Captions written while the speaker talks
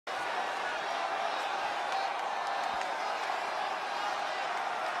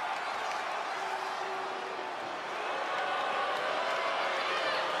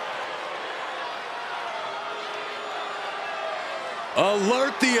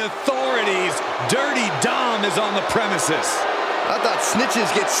Alert the authorities. Dirty Dom is on the premises. I thought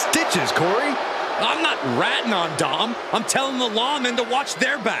snitches get stitches, Corey. I'm not ratting on Dom. I'm telling the lawmen to watch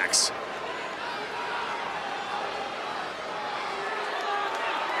their backs.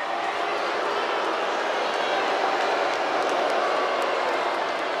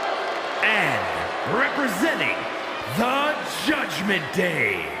 And representing the Judgment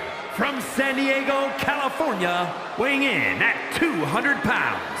Day, from San Diego, California, weighing in at 200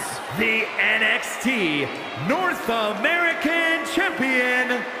 pounds, the NXT North American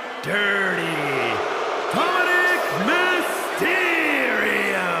Champion, Dirty Dominik Mysterio.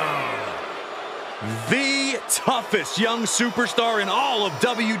 The toughest young superstar in all of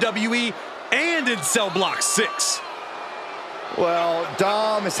WWE and in Cell Block 6. Well,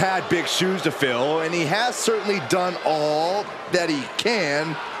 Dom has had big shoes to fill, and he has certainly done all that he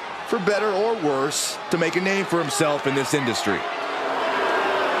can, for better or worse, to make a name for himself in this industry.